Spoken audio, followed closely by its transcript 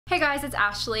Hey guys, it's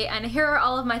Ashley, and here are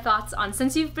all of my thoughts on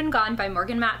Since You've Been Gone by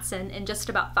Morgan Matson in just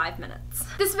about 5 minutes.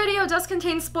 This video does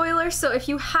contain spoilers, so if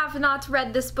you have not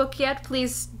read this book yet,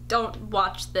 please don't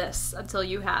watch this until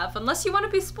you have. Unless you want to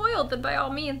be spoiled, then by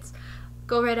all means,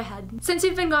 go right ahead. Since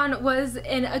You've Been Gone was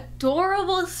an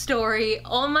adorable story.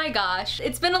 Oh my gosh.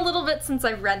 It's been a little bit since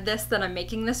I read this that I'm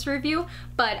making this review,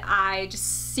 but I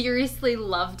just seriously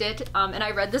loved it. And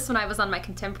I read this when I was on my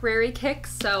contemporary kick,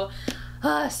 so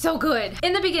so good.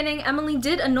 In the beginning, Emily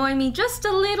did annoy me just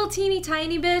a little teeny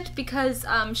tiny bit because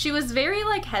she was very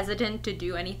hesitant to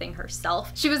do anything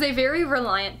herself. She was a very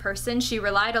reliant person. She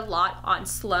relied a lot on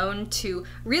Sloane to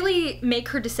really make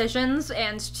her decisions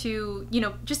and to,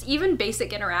 just even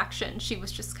basic interaction. She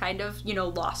was just kind of,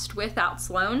 lost without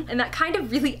Sloane. And that kind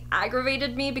of really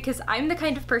aggravated me because I'm the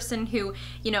kind of person who,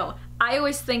 I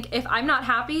always think if I'm not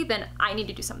happy, then I need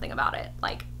to do something about it.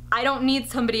 I don't need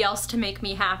somebody else to make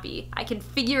me happy. I can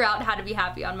figure out how to be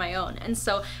happy on my own. And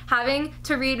so having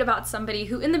to read about somebody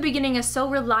who in the beginning is so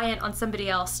reliant on somebody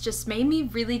else just made me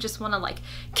really just want to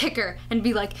kick her and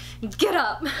be like, get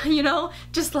up,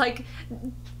 just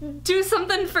do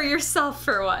something for yourself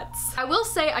for once. I will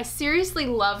say I seriously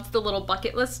loved the little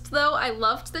bucket list though. I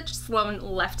loved that Sloane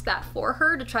left that for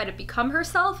her to try to become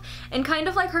herself, and kind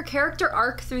of her character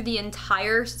arc through the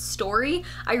entire story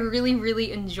I really,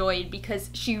 really enjoyed because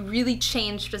she really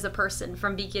changed as a person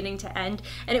from beginning to end,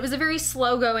 and it was a very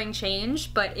slow going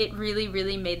change, but it really,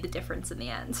 really made the difference in the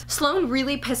end. Sloane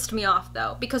really pissed me off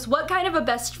though, because what kind of a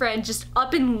best friend just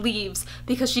up and leaves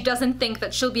because she doesn't think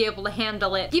that she'll be able to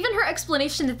handle it? Even her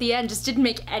explanation at the end just didn't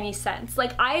make any sense.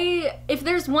 If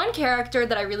there's one character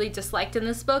that I really disliked in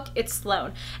this book, it's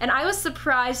Sloane. And I was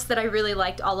surprised that I really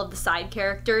liked all of the side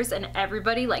characters and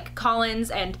everybody, like Collins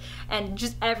and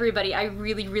just everybody I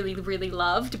really, really, really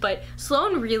loved, but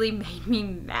Sloane really made me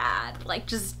mad.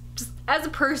 Just as a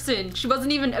person. She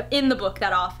wasn't even in the book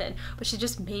that often, but she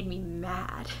just made me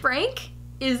mad. Frank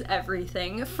is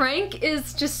everything. Frank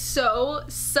is just so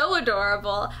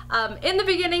adorable. In the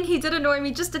beginning, he did annoy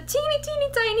me just a teeny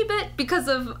tiny bit because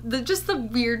of the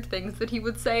weird things that he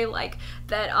would say,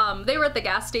 that they were at the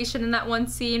gas station in that one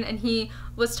scene and he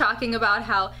was talking about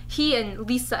how he and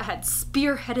Lisa had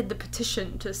spearheaded the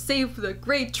petition to save the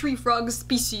gray tree frog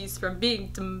species from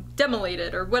being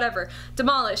demolished or whatever,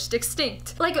 demolished,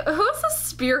 extinct. Who's a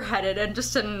spearheaded in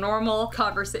just a normal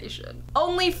conversation?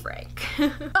 Only Frank.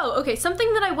 Oh, okay,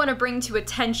 something that I want to bring to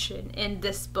attention in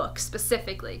this book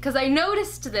specifically, because I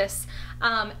noticed this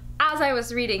as I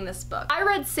was reading this book. I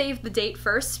read Save the Date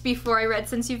first before I read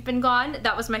Since You've Been Gone.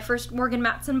 That was my first Morgan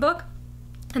Matson book.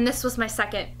 And this was my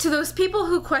second. To those people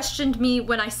who questioned me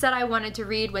when I said I wanted to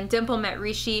read When Dimple Met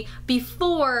Rishi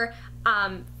before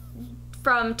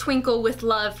From Twinkle with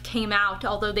Love came out,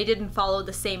 although they didn't follow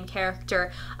the same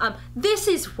character, this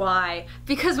is why.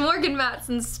 Because Morgan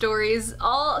Matson's stories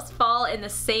all fall in the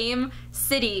same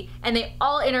city and they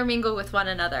all intermingle with one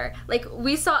another.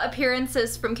 We saw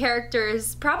appearances from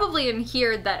characters probably in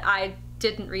here that I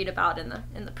didn't read about in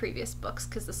the previous books,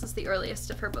 because this is the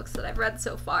earliest of her books that I've read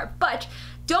so far. But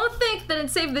don't think that in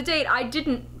Save the Date I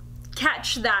didn't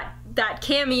catch that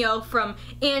cameo from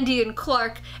Andy and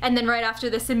Clark, and then right after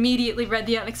this immediately read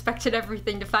The Unexpected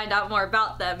Everything to find out more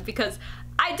about them, because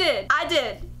I did,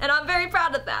 and I'm very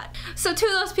proud of that. So to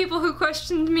those people who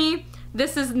questioned me,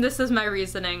 this is my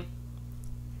reasoning.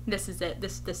 This is it.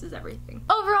 This is everything.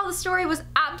 Overall, the story was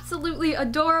absolutely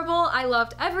adorable. I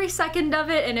loved every second of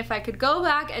it, and if I could go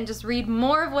back and just read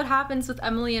more of what happens with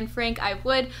Emily and Frank, I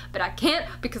would, but I can't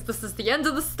because this is the end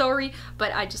of the story,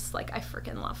 but I just, I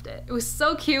freaking loved it. It was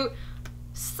so cute.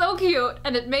 So cute,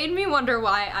 and it made me wonder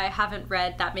why I haven't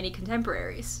read that many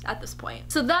contemporaries at this point.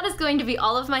 So that is going to be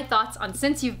all of my thoughts on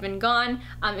Since You've Been Gone.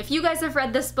 If you guys have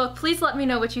read this book, please let me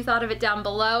know what you thought of it down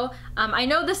below. I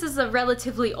know this is a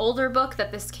relatively older book,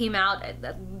 that this came out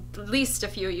at least a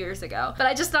few years ago, but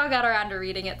I just now got around to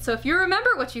reading it, so if you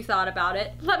remember what you thought about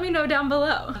it, let me know down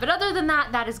below. But other than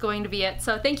that, that is going to be it.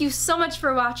 So thank you so much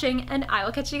for watching, and I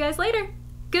will catch you guys later.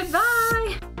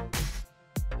 Goodbye!